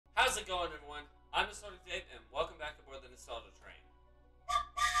How's it going, everyone? I'm Nostalgic Dave, and welcome back aboard the Nostalgia Train.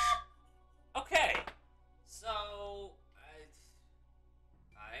 Okay, so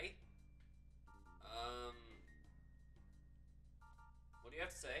what do you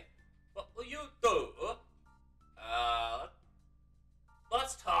have to say? What will you do?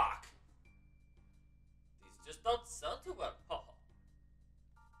 Let's talk. These just don't sell too well.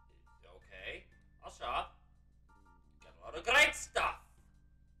 Okay, I'll shop. Got a lot of great stuff.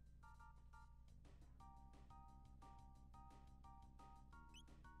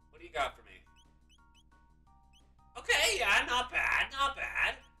 What do you got for me? Okay, yeah, not bad, not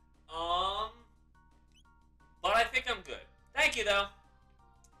bad. But I think I'm good. Thank you, though.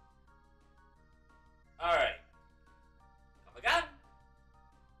 Alright. Oh my god.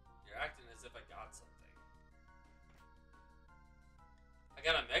 You're acting as if I got something. I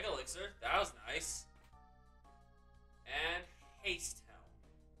got a Mega Elixir. That was nice. And Haste Helm.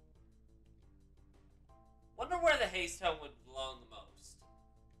 Wonder where the Haste Helm would belong the most.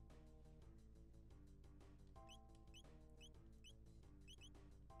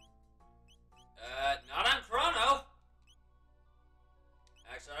 Not on Chrono.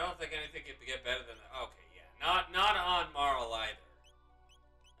 Actually, I don't think anything could get better than that. Okay, yeah. Not on Marl either.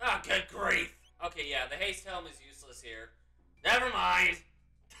 Oh, good grief. Okay, yeah, the Haste Helm is useless here. Never mind.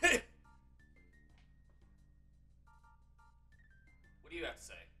 What do you have to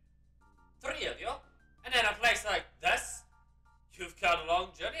say? 3 of you? And in a place like this? You've got a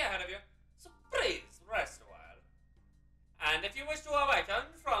long journey ahead of you, so please rest a while. And if you wish to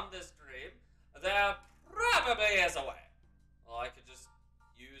awaken from this dream, there probably is a way. Well, I could just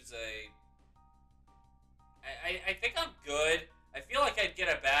use a... I think I'm good. I feel like I'd get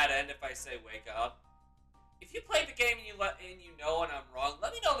a bad end if I say wake up. If you played the game and you know and I'm wrong,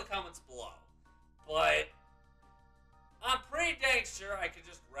 let me know in the comments below. But I'm pretty dang sure I could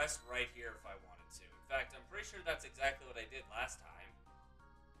just rest right here if I wanted to. In fact, I'm pretty sure that's exactly what I did last time.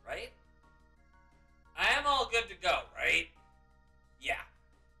 Right? I am all good to go, right? Yeah.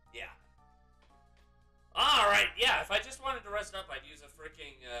 Yeah. Alright, yeah, if I just wanted to rest up, I'd use a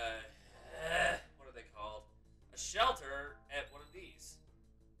freaking, what are they called? A shelter at one of these.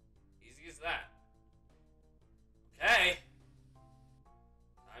 Easy as that. Okay.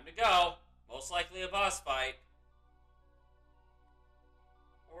 Time to go. Most likely a boss fight.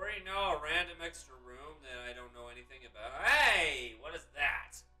 Or, you know, a random extra room that I don't know anything about. Hey! What is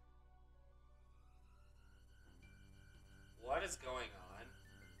that? What is going on?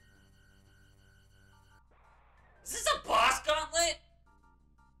 Is this a boss gauntlet?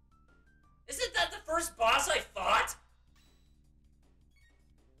 Isn't that the first boss I fought?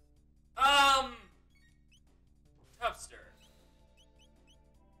 Tubster.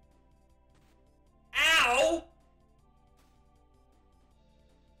 Ow!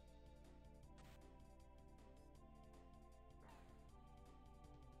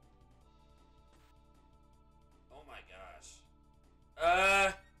 Oh my gosh.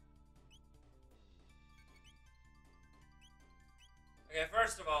 Okay,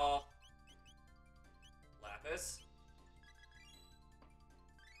 first of all, Lapis.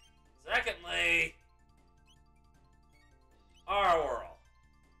 Secondly, Whirl.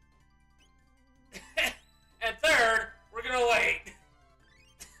 And third, we're gonna wait.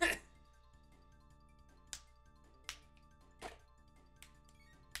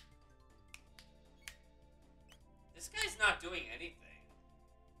 This guy's not doing anything.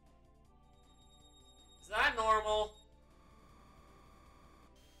 Is that normal?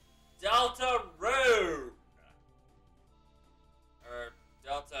 Delta Road! Or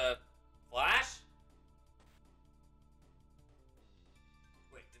Delta Flash?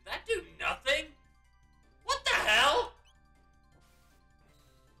 Wait, did that do nothing? What the hell?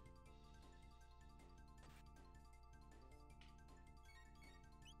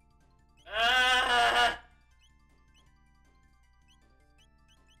 Oh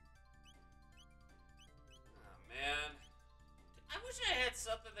man. I wish I had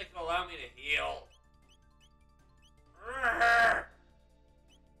something that could allow me to heal.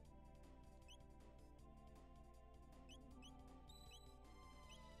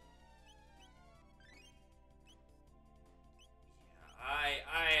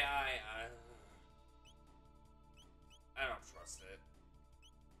 Yeah, I don't trust it.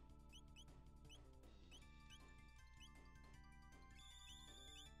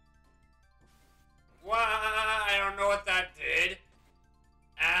 Why? I don't know what that did.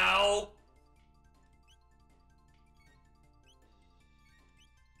 Ow!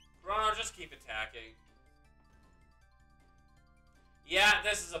 Chrono, just keep attacking. Yeah,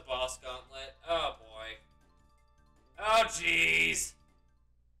 this is a boss gauntlet. Oh boy. Oh jeez.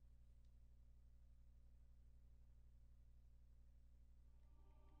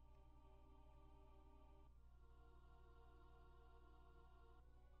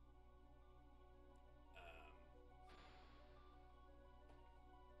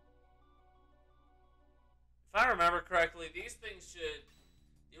 If I remember correctly, these things should...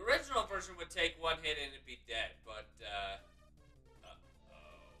 The original version would take one hit and it'd be dead, but,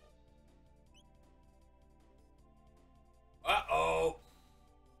 Uh-oh.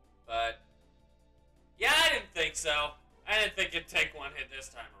 But, yeah, I didn't think so. I didn't think it'd take one hit this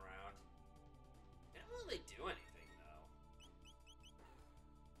time around. They don't really do anything,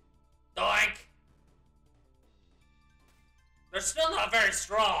 though. Doink! They're still not very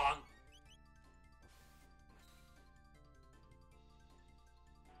strong.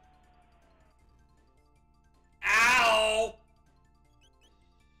 Ow!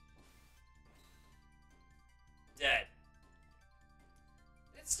 Dead.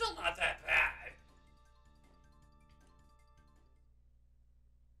 It's still not that bad.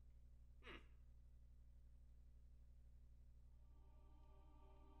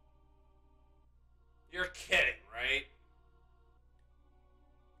 You're kidding, right?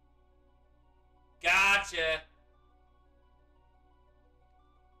 Gotcha.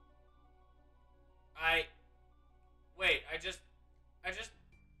 Wait, I just... Oh,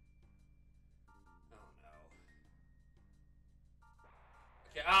 no.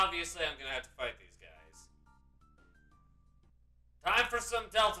 Okay, obviously I'm gonna have to fight these guys. Time for some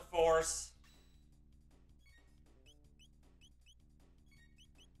Delta Force.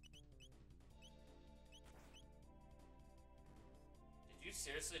 Did you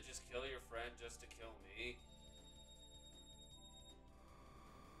seriously just kill your friend just to kill me?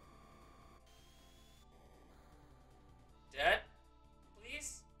 Dead?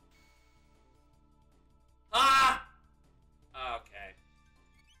 Please? Ah! Okay.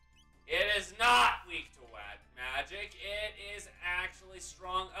 It is not weak to magic. It is actually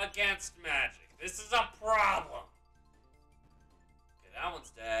strong against magic. This is a problem. Okay, that one's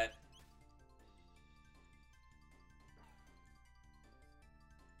dead.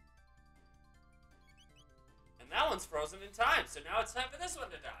 And that one's frozen in time, so now it's time for this one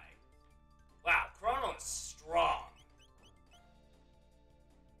to die. Wow, Chrono is strong.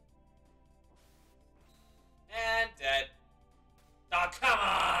 And dead. Oh, come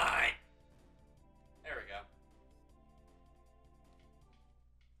on! There we go.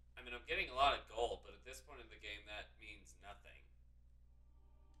 I mean, I'm getting a lot of gold, but at this point in the game, that means nothing.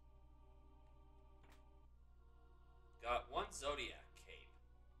 Got one Zodiac cape.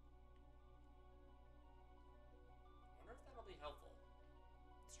 Wonder if that'll be helpful.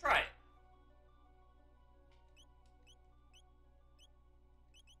 Let's try it.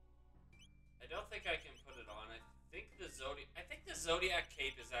 I don't think I can put it on. I think the Zodiac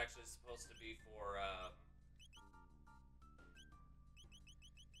cape is actually supposed to be for,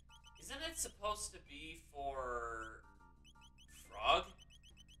 Isn't it supposed to be for Frog?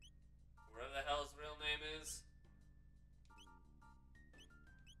 Whatever the hell his real name is.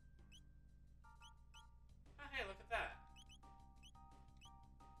 Oh, hey, look at that.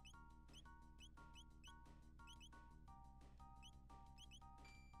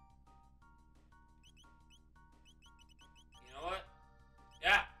 You know what?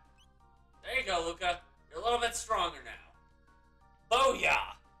 Yeah. There you go, Luca. You're a little bit stronger now.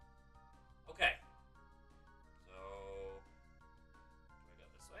 Booyah! Okay. So... Do I go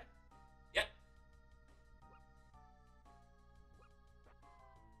this way? Yep.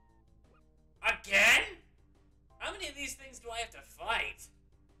 Again? How many of these things do I have to fight?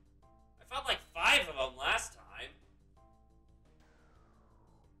 I fought like 5 of them last time.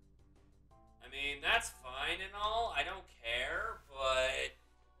 I mean, that's fine and all. I don't care, but...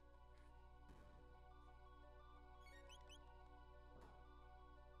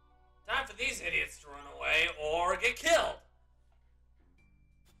 Time for these idiots to run away or get killed.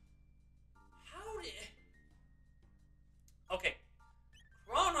 How did... Okay.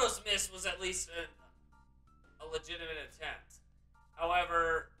 Chrono's miss was at least a legitimate attempt.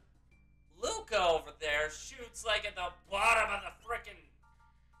 However, Luca over there shoots like at the bottom of the frickin'...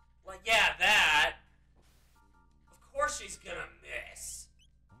 Like, yeah, that. Of course she's gonna miss.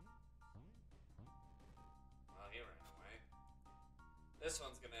 Well, he ran away. This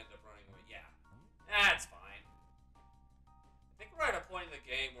one's gonna end up running away. Yeah. That's fine. I think we're at a point in the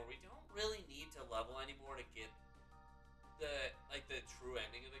game where we don't really need to level anymore to get the true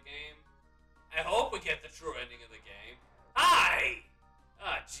ending of the game. I hope we get the true ending of the game. Hi!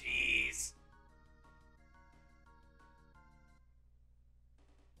 Ah, oh, jeez.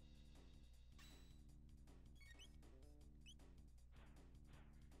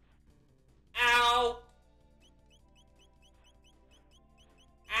 Ow!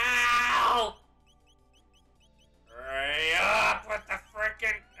 Ow! Hurry up with the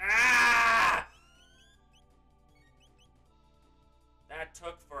frickin'... Ah! That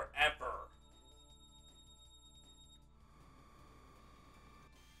took forever.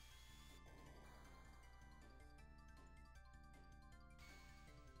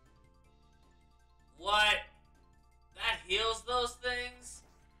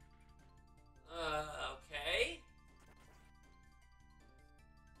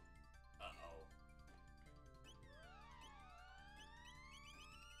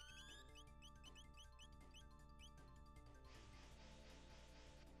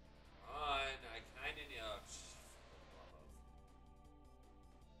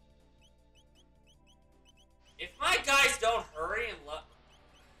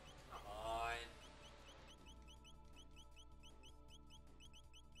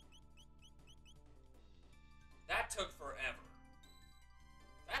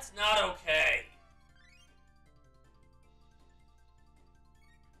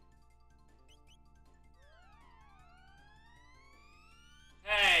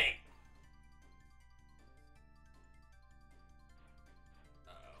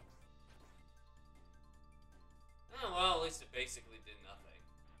 basically did nothing.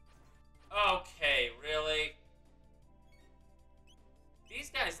 Okay, really? These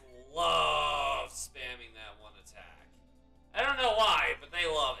guys love spamming that one attack. I don't know why, but they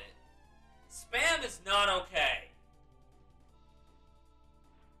love it. Spam is not okay.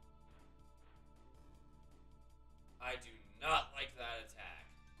 I do not like that attack.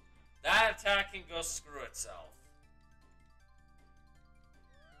 That attack can go screw itself.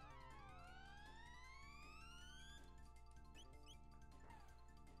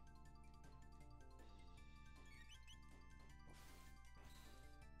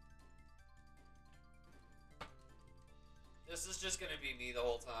 This is just gonna be me the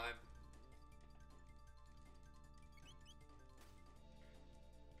whole time.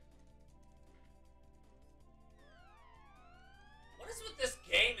 What is with this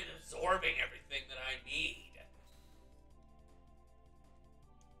game and absorbing everything that I need?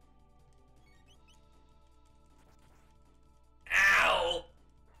 Ow!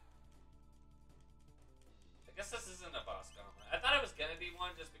 I guess this isn't a boss gauntlet. I thought it was gonna be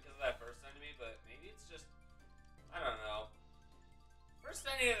one just because of that first enemy, but maybe it's just... I don't know. First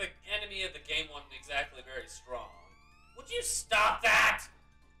enemy of the game wasn't exactly very strong. Would you stop that?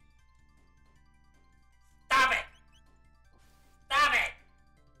 Stop it! Stop it!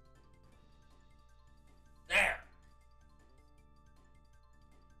 There.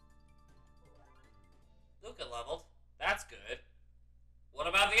 Luca leveled. That's good. What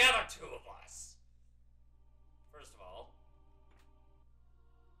about the other two of us? First of all,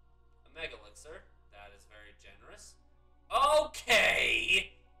 a Mega Elixir. That is very generous.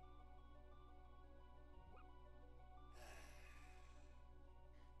 Okay!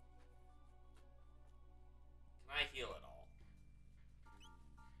 Can I heal at all?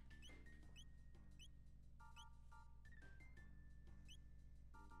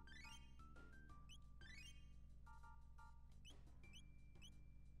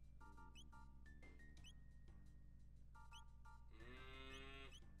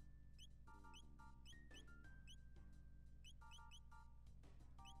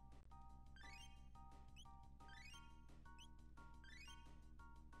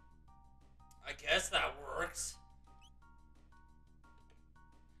 I guess that works.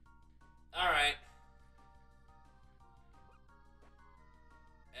 Alright.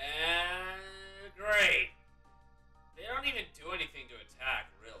 And great. They don't even do anything to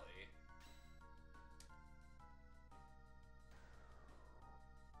attack, really.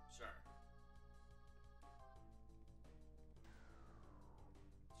 Sure.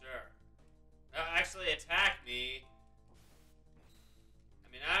 Sure. They'll actually attack me.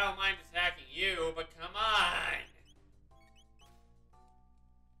 I mean, I don't mind attacking you, but come on!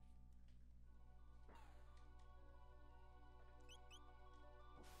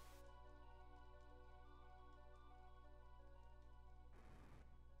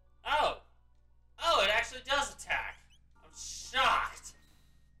 Oh! Oh, it actually does attack! I'm shocked!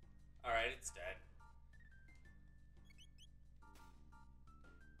 Alright, it's dead.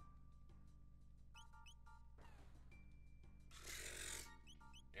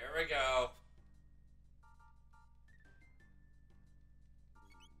 Here we go.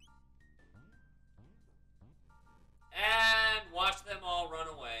 And watch them all run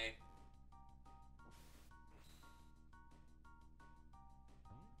away.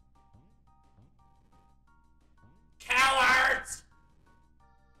 Cowards!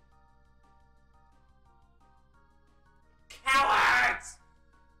 Cowards!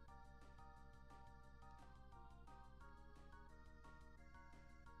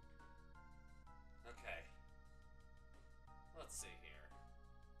 Okay. Let's see here.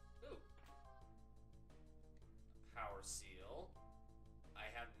 Ooh. Power seal. I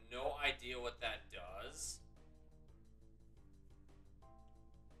have no idea what that does.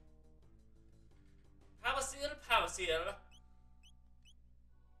 Power seal, power seal.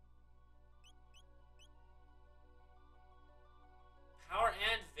 Power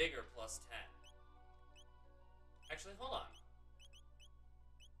and vigor plus 10. Actually, hold on.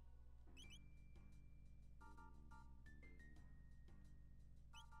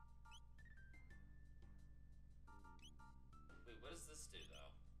 Wait, what does this do,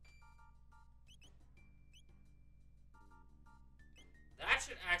 though? That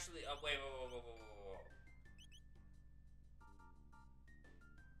should actually... wait, whoa.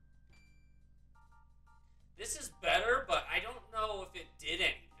 This is better, but I don't know if it did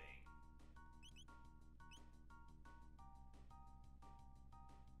anything.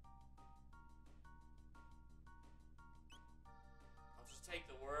 I'll just take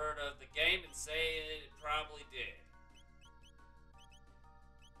the word of the game and say it probably did.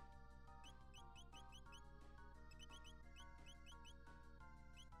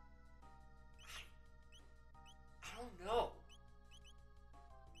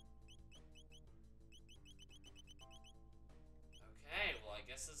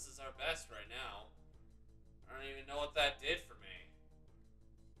 guess this is our best right now. I don't even know what that did for me.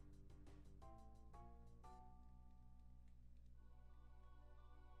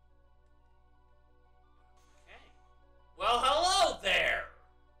 Okay. Well, hello there!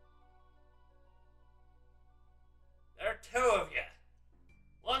 There are two of you.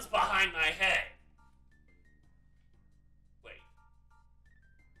 One's behind my head. Wait.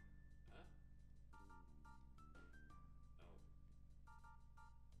 Huh?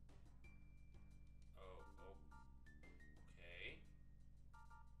 Oh, okay.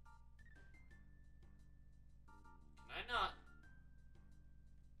 Can I not?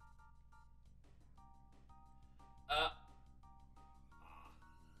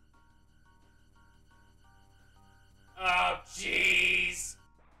 Oh, jeez.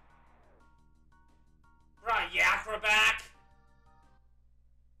 Right, Acrobac.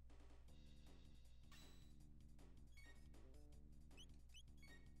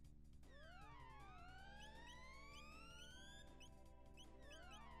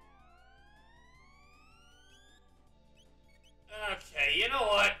 Okay, you know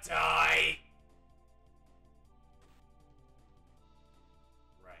what? Die.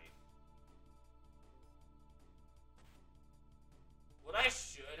 Right. What I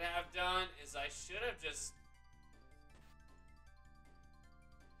should have done is I should have just...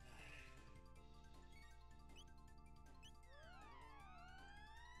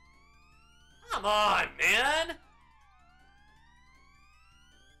 Come on, man!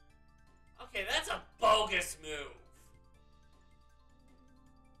 Okay, that's a bogus move.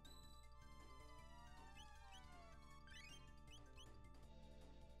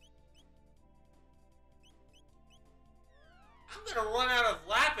 I'm gonna run out of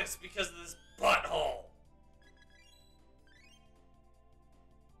lapis because of this butthole.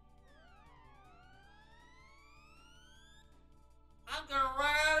 I'm gonna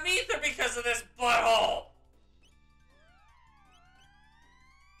run out of ether because of this butthole.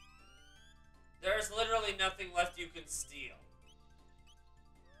 There's literally nothing left you can steal.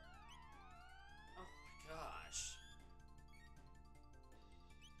 Oh my gosh.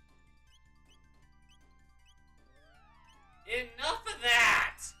 Enough of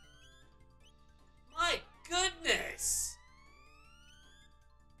that! My goodness!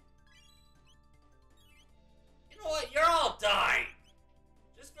 You know what? You're all dying.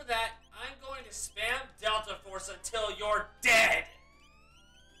 Just for that, I'm going to spam Delta Force until you're dead!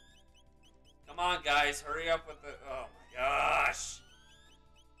 Come on, guys. Hurry up with the... Oh my gosh.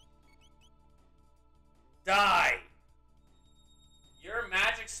 Die! Your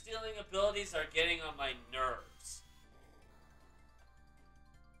magic stealing abilities are getting on my nerves.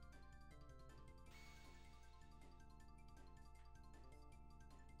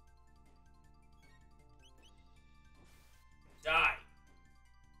 Die.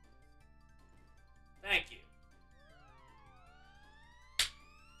 Thank you.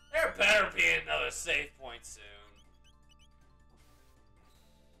 There better be another save point soon.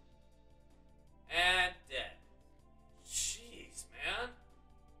 And dead. Jeez, man.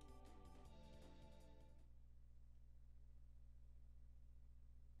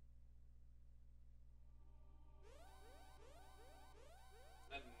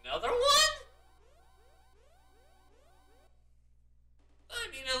 Another one? I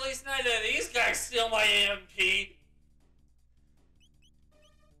mean, at least none of these guys steal my MP.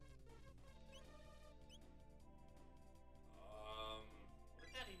 What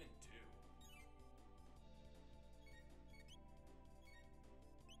did that even do?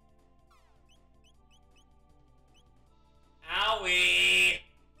 Owie!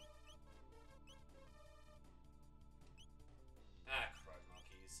 Ah, crud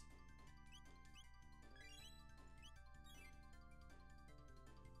monkeys.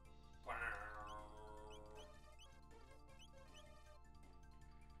 What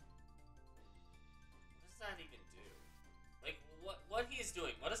does that even do? Like, what he's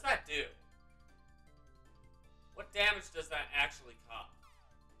doing, what does that do? What damage does that actually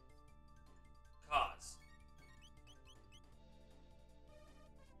cause?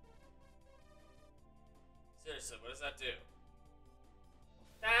 Seriously, what does that do?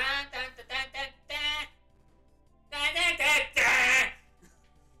 Dun, dun, dun, dun, dun, dun. Dun, dun, dun, dun.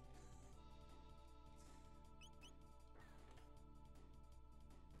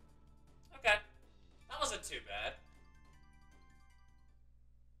 Okay. That wasn't too bad.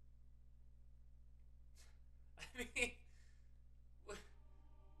 I mean...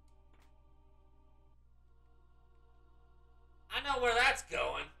 I know where that's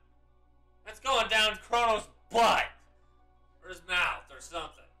going. That's going down Chrono's butt.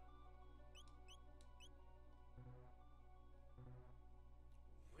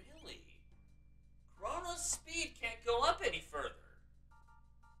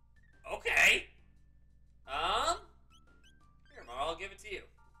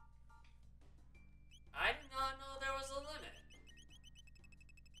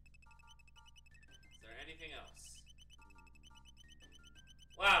 anything else?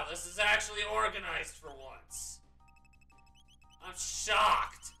 Wow, this is actually organized for once. I'm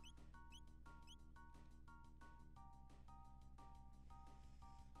shocked.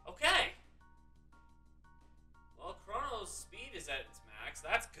 Okay. Well, Chrono's speed is at its max.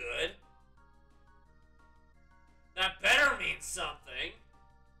 That's good. That better mean something.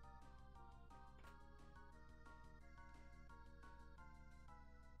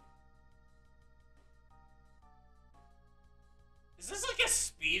 Is this like a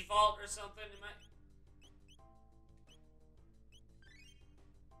speed vault or something? Am I...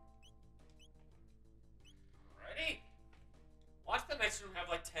 Alrighty. Watch the next room have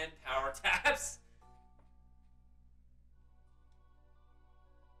like 10 power tabs.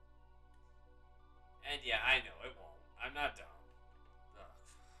 And yeah, I know, it won't. I'm not dumb.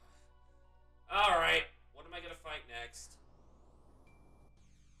 Alright, what am I gonna fight next?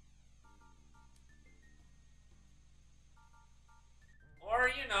 Or,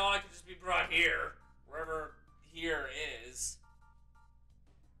 you know, I could just be brought here. Wherever here is.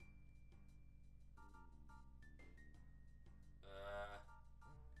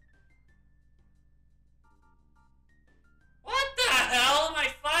 What the hell am I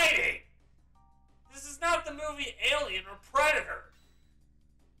fighting? This is not the movie Alien or Predator.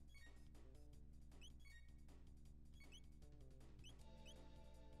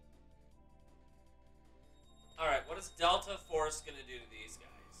 Alright, what is Delta Force gonna do to these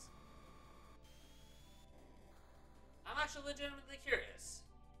guys? I'm actually legitimately curious.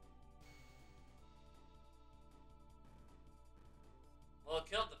 Well, it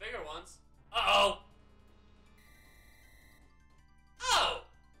killed the bigger ones. Uh-oh! Oh!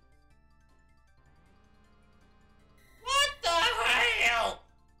 What the hell?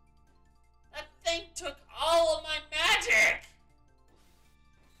 That thing took all of my magic!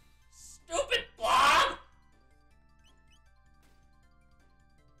 Stupid blob!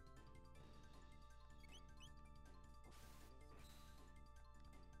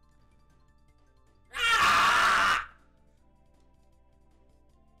 Ah!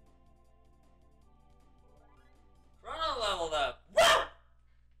 Chrono leveled up. Woo!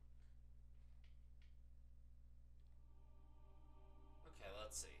 Okay,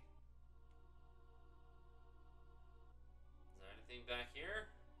 let's see. Is there anything back here?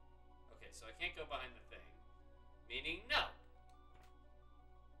 Okay, so I can't go behind the thing. Meaning no.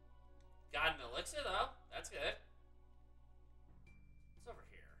 Got an elixir though. That's good. What's over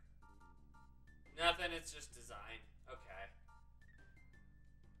here? Nothing, it's just design. Okay.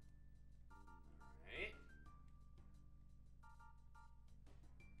 Alright.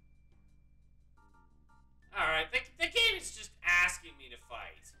 Alright, the game is just asking me to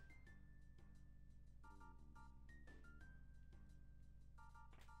fight.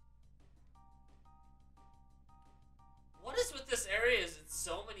 What is with this area? Is it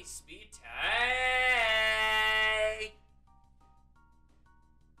so many speed tag?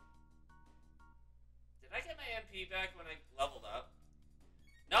 Did I get my MP back when I leveled up?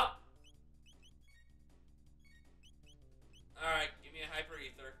 Nope. Alright, give me a hyper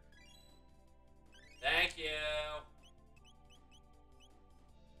ether. Thank you.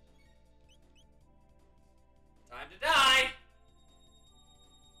 Time to die.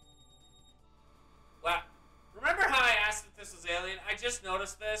 Wow. Remember how I asked if this was alien? I just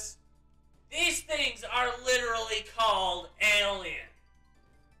noticed this. These things are literally called alien.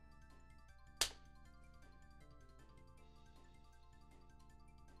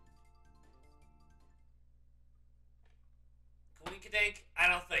 Coinkadink? I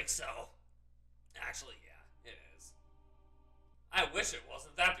don't think so. Actually, yeah, it is. I wish it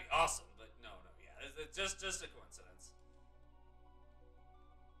wasn't. That'd be awesome, but no, yeah. It's just a coincidence.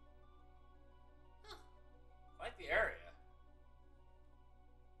 Huh. Fight the area.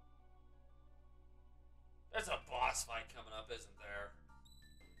 There's a boss fight coming up, isn't there?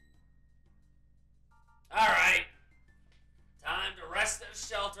 Alright. Time to rest in a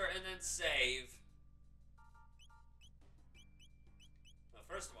shelter and then save. Well,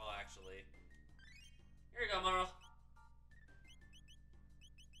 first of all, actually. Here you go, Merle.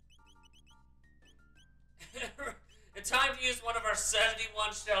 It's time to use one of our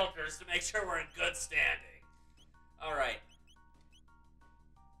 71 shelters to make sure we're in good standing. Alright.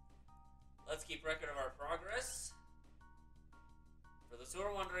 Let's keep record of our progress. For those who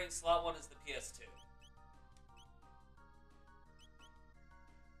are wondering, slot 1 is the PS2.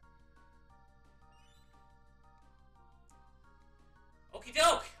 Okie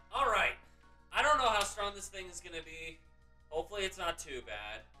doke! Alright. I don't know how strong this thing is gonna be. Hopefully it's not too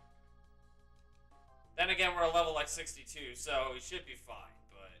bad. Then again, we're a level like 62, so we should be fine,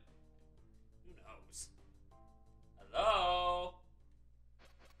 but who knows? Hello?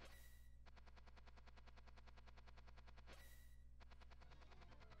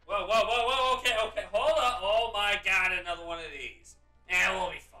 Whoa, whoa, whoa, whoa, okay, okay, hold up. Oh my god, another one of these. Eh,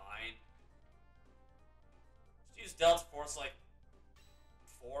 we'll be fine. Just use Delta Force like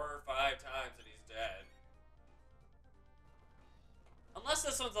 4 or 5 times and he's dead. Unless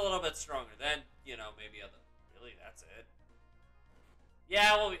this one's a little bit stronger, then, you know, maybe other... Really, that's it?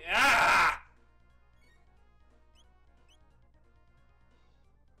 Yeah, we'll be... Ah!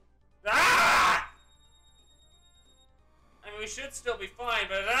 Ah! I mean, we should still be fine,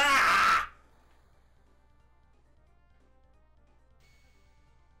 but... Ah!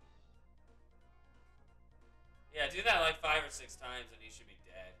 Yeah, do that like 5 or 6 times and he should be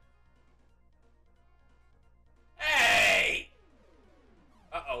dead. Hey!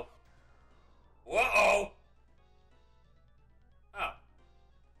 Uh-oh. Whoa-oh! Oh.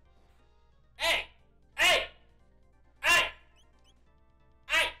 Hey! Hey! Hey!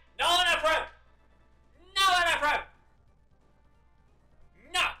 Hey! No inappropriate! No inappropriate!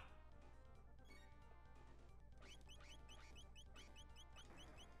 No!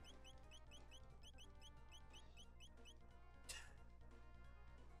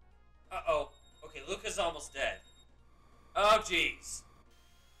 Uh-oh. Okay, Luca's almost dead. Oh, jeez.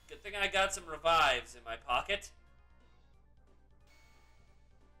 Good thing I got some revives in my pocket.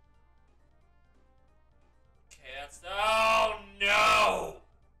 Okay, that's... Oh, no!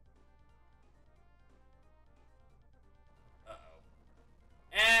 Uh-oh.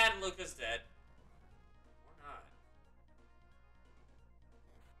 And Luca's dead. Or not.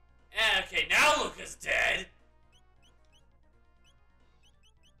 And, okay, now Luca's dead!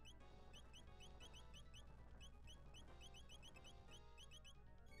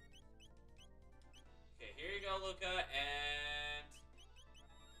 Okay, here you go, Luca, and...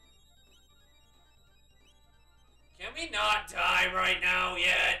 Can we not die right now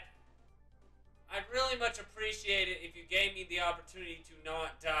yet? I'd really much appreciate it if you gave me the opportunity to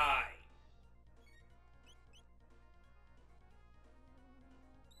not die.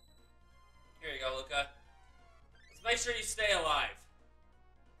 Here you go, Luca. Let's make sure you stay alive.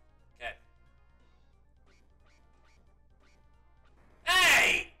 Okay.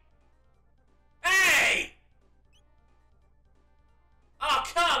 Hey! Hey! Oh,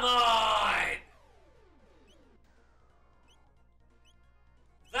 come on!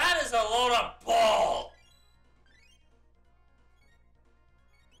 That is a load of bull!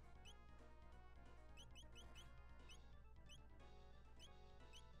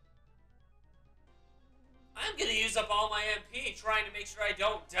 I'm gonna use up all my MP trying to make sure I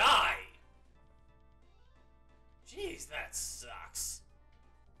don't die. Jeez, that sucks.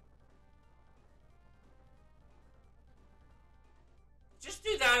 Just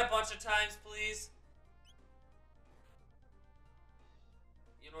do that a bunch of times, please.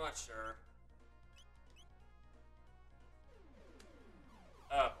 You know what, sure.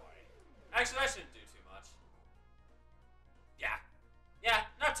 Oh boy. Actually, that shouldn't do too much. Yeah. Yeah,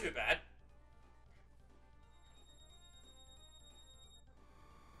 not too bad.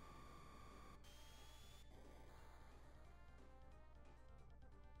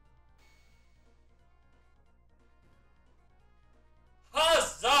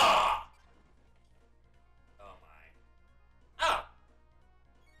 Huzzah! Oh my. Oh!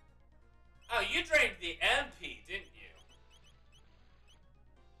 Oh, you drained the MP, didn't you?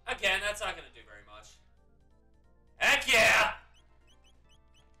 Again, that's not gonna do very much. Heck yeah!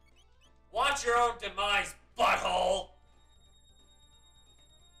 Watch your own demise, butthole!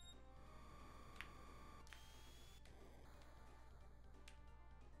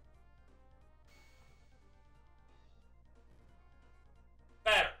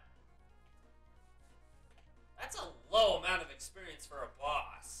 Better. That's a low amount of experience for a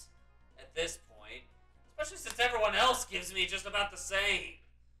boss at this point. Especially since everyone else gives me just about the same.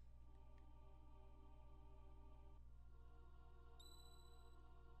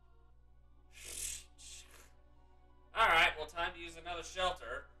 Alright, well, time to use another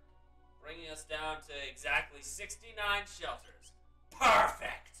shelter. Bringing us down to exactly 69 shelters.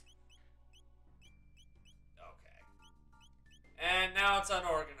 Perfect! Okay. And now it's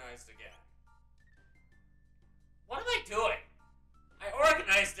unorganized again. What am I doing? I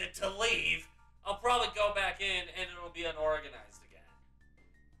organized it to leave. I'll probably go back in and it'll be unorganized again.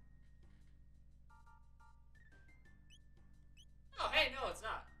 Oh, hey, no, it's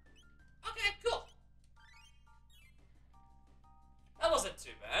not. Okay, cool. That wasn't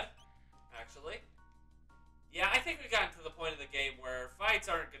too bad, actually. Yeah, I think we got to the point of the game where fights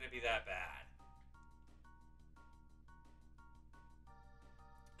aren't going to be that bad.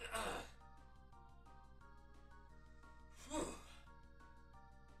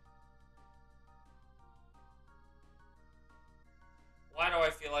 Why do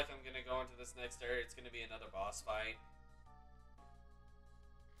I feel like I'm gonna go into this next area? It's gonna be another boss fight.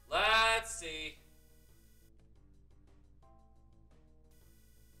 Let's see.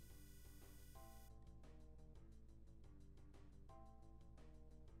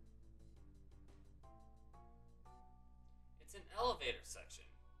 It's an elevator section.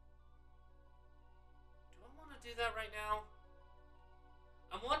 Do I want to do that right now?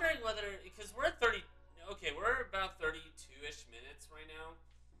 I'm wondering whether, because we're at 30, okay, we're about 32-ish minutes right now.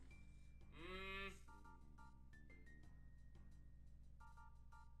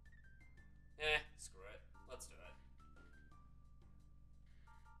 Screw it. Let's do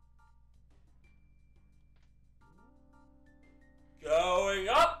it. Going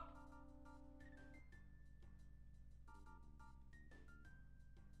up!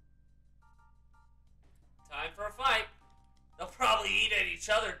 Time for a fight. They'll probably eat at each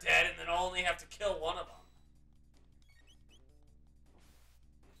other dead, and then I'll only have to kill one of them.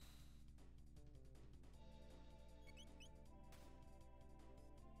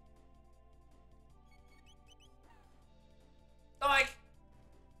 Like,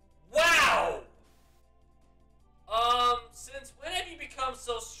 wow! Since when have you become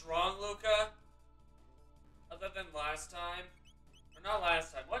so strong, Luca? Other than last time? Or not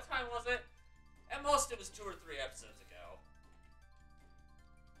last time. What time was it? At most, it was 2 or 3 episodes ago.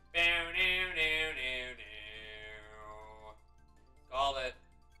 Call it.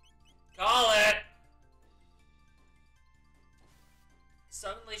 Call it!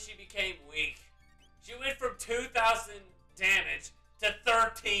 Suddenly she became weak. She went from 2,000 damage to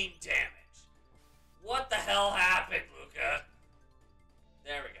 13 damage. What the hell happened, Luca?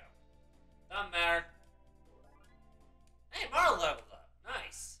 There we go. Doesn't matter. Hey, Marl leveled up.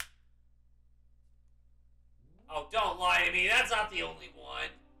 Nice. Oh, don't lie to me. That's not the only one.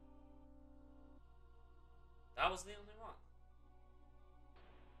 That was the only one.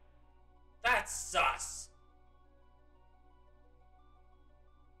 That's sus.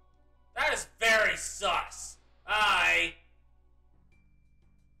 That is very sus. Let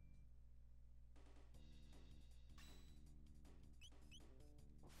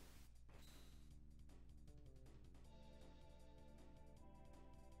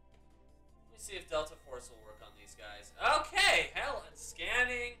me see if Delta Force will work on these guys. Okay, hell, it's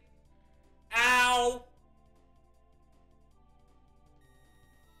scanning. Ow!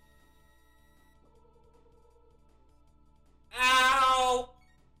 Ow!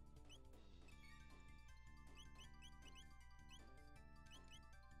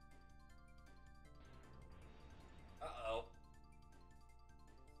 Uh-oh.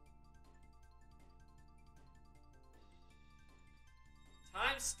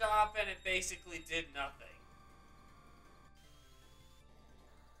 Time stop and it basically did nothing.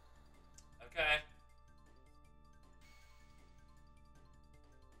 Okay.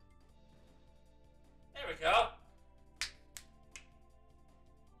 There we go.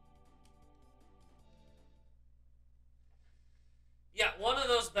 Yeah, one of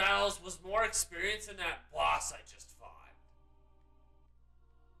those battles was more experience than that boss I just fought.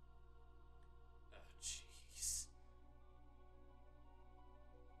 Oh, jeez.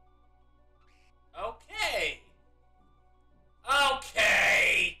 Okay.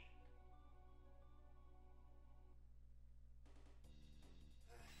 Okay.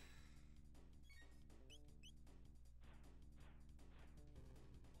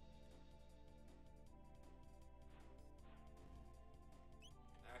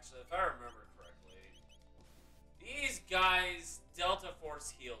 Actually, if I remember correctly, these guys, Delta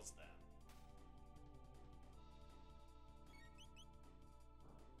Force heals them.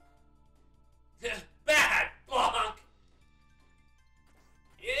 Bad bonk!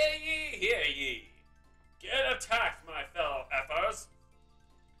 Hear ye, hear ye. Get attacked, my fellow effers.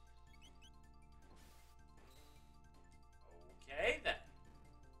 Okay, then.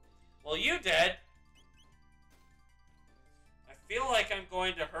 Well, you dead. I feel like I'm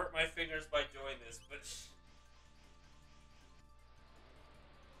going to hurt my fingers by doing this, but...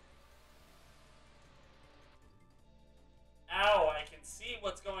 Ow, I can see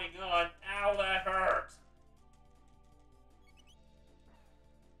what's going on. Ow, that hurt.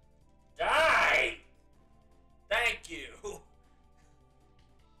 Die! Thank you. Okay.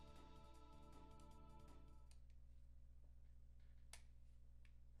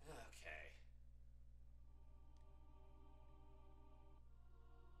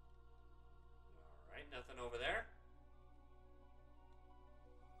 Alright, nothing over there.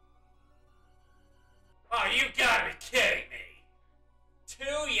 Oh, you gotta be kidding me! 2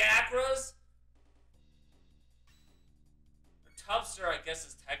 Yakras? Or Tubster, I guess,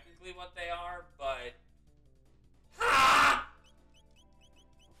 is technically what they are, but... Ha!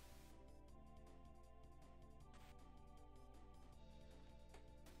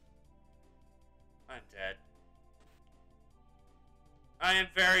 I'm dead. I am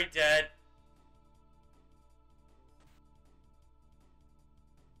very dead.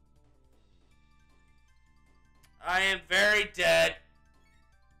 I am very dead.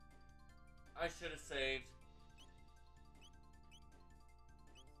 I should have saved.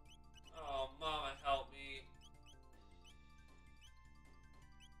 Oh, Mama, help me.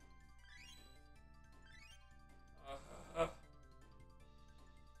 I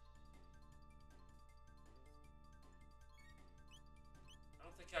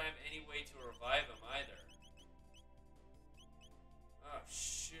don't think I have any way to revive him either. Oh,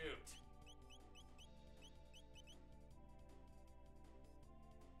 shoot.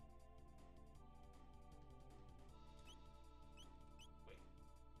 Wait,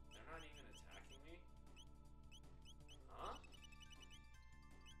 they're not even attacking me? Huh?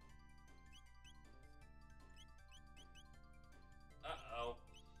 Uh-oh.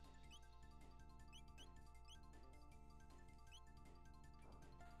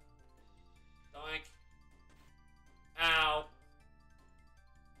 Doink. Ow.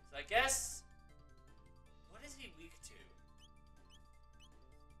 So I guess... What is he weak to?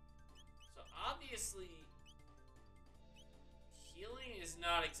 So obviously... Healing is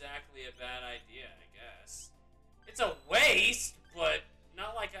not exactly a bad idea, I guess. It's a waste, but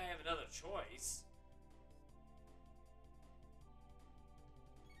not like I have another choice.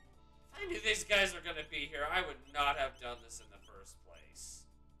 If I knew these guys were gonna be here, I would not have done this in the first place.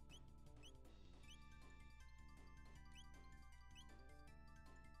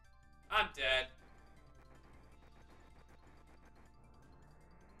 I'm dead.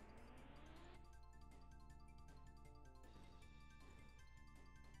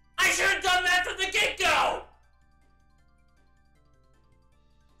 I should have done that from the get-go!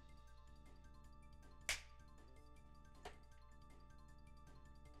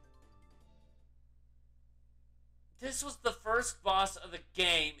 This was the first boss of the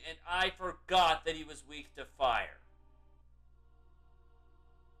game, and I forgot that he was weak to fire.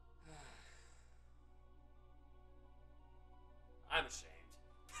 I'm ashamed.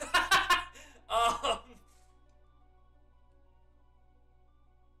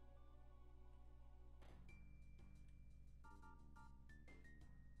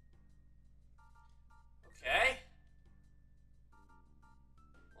 Okay.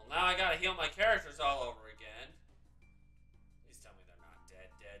 Well, now I gotta heal my characters all over again. Please tell me they're not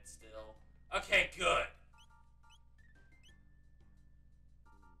dead still. Okay, good.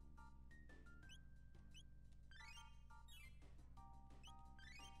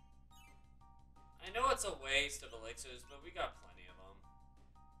 I know it's a waste of elixirs, but we got plenty of them.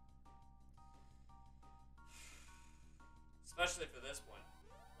 Especially for this one.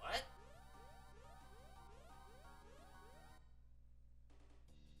 What?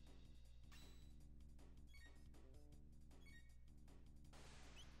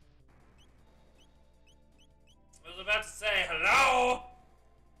 I was about to say hello!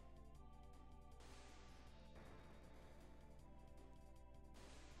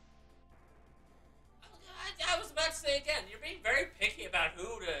 I was about to say again, you're being very picky about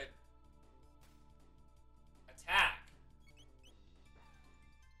who to attack.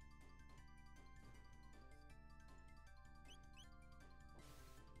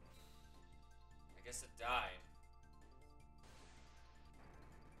 I guess it died.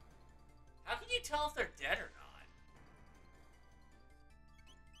 How can you tell if they're dead or not?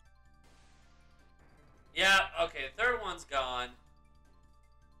 Yeah, okay, the third one's gone.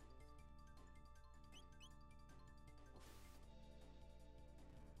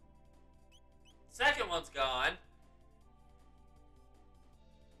 Second one's gone.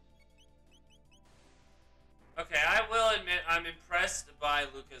 Okay, I will admit I'm impressed by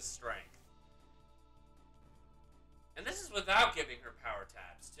Luca's strength. And this is without giving her power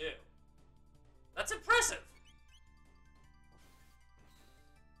tabs, too. That's impressive.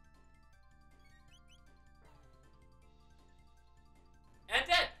 And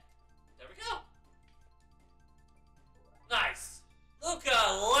dead. There we go. Nice. Luca,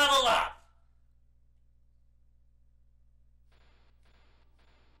 level up.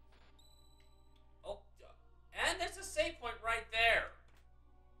 Oh, and there's a save point right there.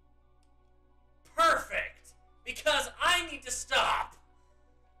 Perfect. Because I need to stop.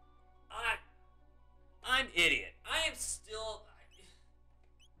 I'm idiot. I am still...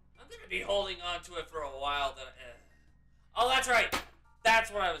 I'm going to be holding on to it for a while. Oh, that's right.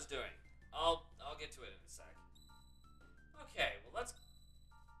 That's what I was doing. I'll get to it in a sec. Okay, well,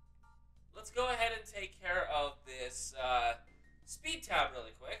 let's go ahead and take care of this speed tab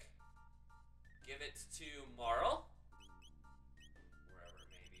really quick. Give it to Marl. Wherever it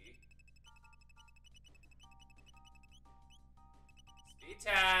may be.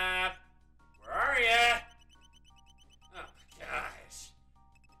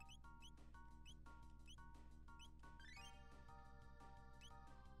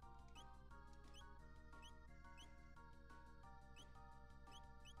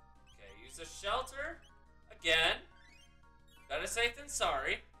 safe than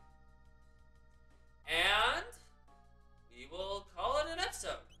sorry. And we will call it an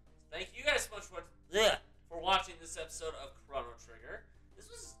episode. Thank you guys so much for watching this episode of Chrono Trigger. This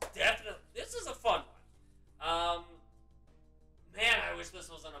was a fun one. Man, I wish this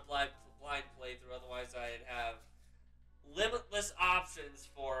wasn't a blind playthrough. Otherwise, I'd have limitless options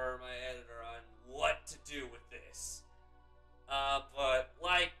for my editor on what to do with this. But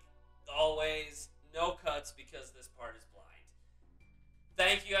like always, no cuts because this part is blind.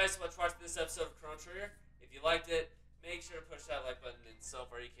 Thank you guys so much for watching this episode of Chrono Trigger. If you liked it, make sure to push that like button, and so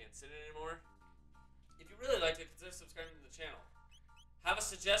far you can't sit it anymore. If you really liked it, consider subscribing to the channel. Have a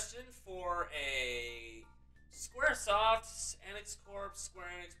suggestion for a Squaresoft, Enix Corp,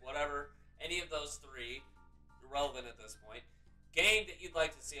 Square Enix, whatever, any of those three, irrelevant at this point, game that you'd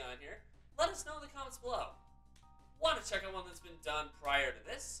like to see on here, let us know in the comments below. Want to check out one that's been done prior to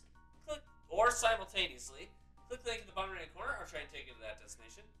this? Click, or simultaneously, click the link in the bottom right corner or try and take you to that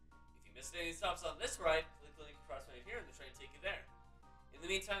destination. If you missed any stops on this ride, click the link across right here and the train take you there. In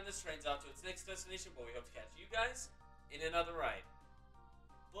the meantime, this train's off to its next destination, but we hope to catch you guys in another ride.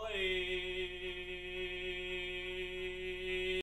 Bye!